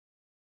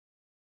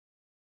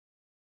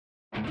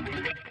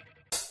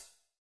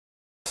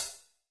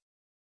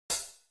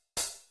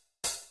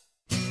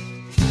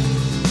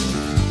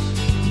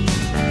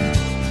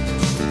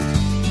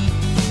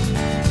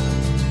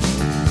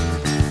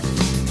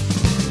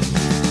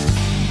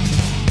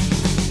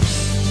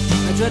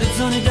Dreaded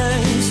sunny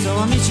days, so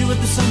I'll meet you at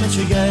the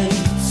cemetery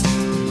gates.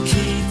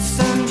 Keats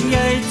and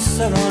Yeats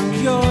are on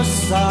your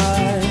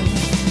side.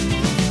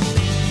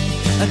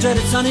 I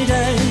dreaded sunny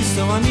days,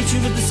 so I'll meet you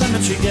at the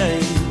cemetery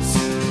gates.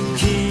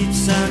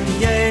 Keats and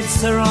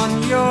Yeats are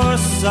on your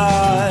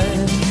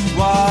side.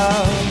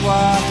 Wild,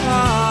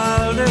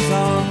 wild is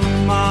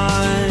on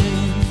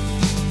mine.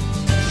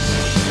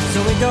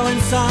 So we go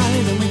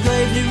inside and we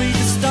gravely read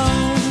the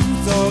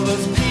stones. All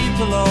those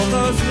people, all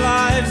those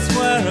lives,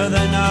 where are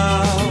they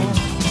now?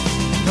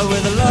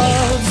 With the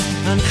loves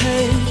and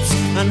hates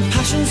and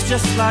passions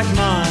just like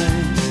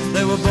mine.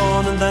 They were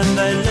born and then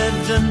they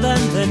lived and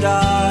then they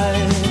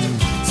died.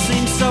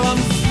 Seems so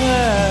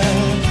unfair,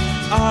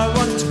 I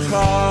want to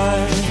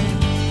cry.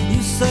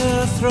 You say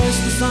a thrice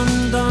the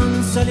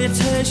sun-done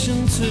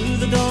salutation to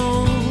the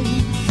dawn,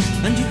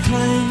 and you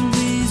claim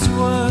these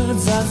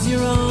words as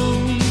your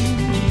own.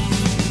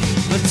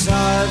 But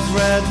I've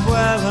read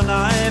well and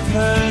I've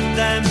heard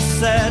them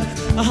said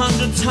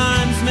 100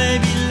 times,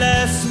 maybe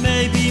less,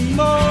 maybe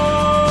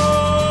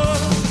more.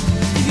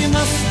 If you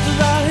must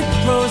write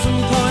pros and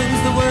points,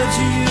 the words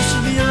you use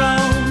should be your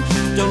own.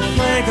 Don't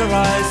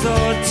plagiarize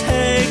or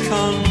take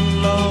on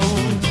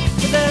loan.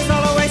 But there's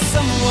always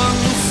someone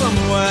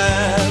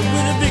somewhere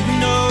with a big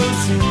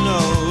nose who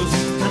knows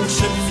and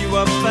trips you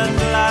up and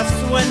laughs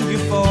when you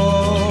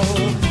fall.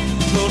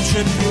 He'll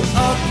trip you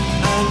up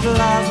and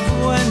laugh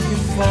when you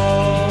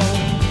fall.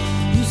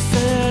 You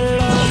say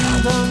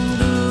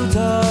London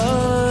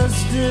does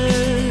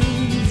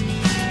drift,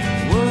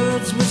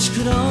 words which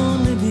could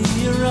only be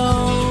your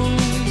own,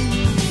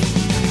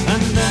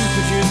 and then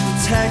produce the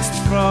text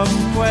from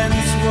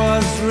whence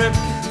was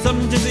ripped some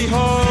dizzy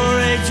whore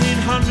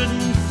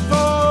 1804.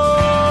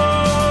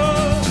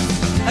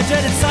 A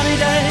dreaded sunny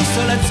day, so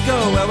let's go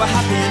where we're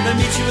happy and then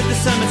meet you at the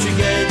cemetery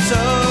gates.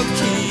 Oh,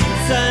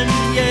 Keats and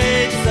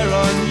Yeats are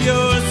on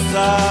your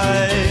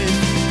side.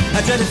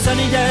 A dreaded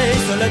sunny day,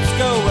 so let's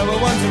go where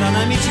we're wanted and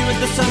I meet you at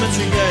the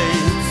cemetery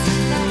gates.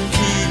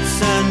 Keats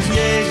and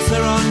Yeats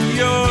are on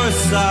your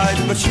side,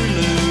 but you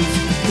lose,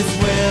 'cause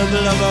where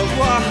the lover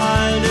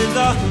wild is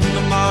on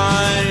the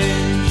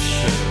mind.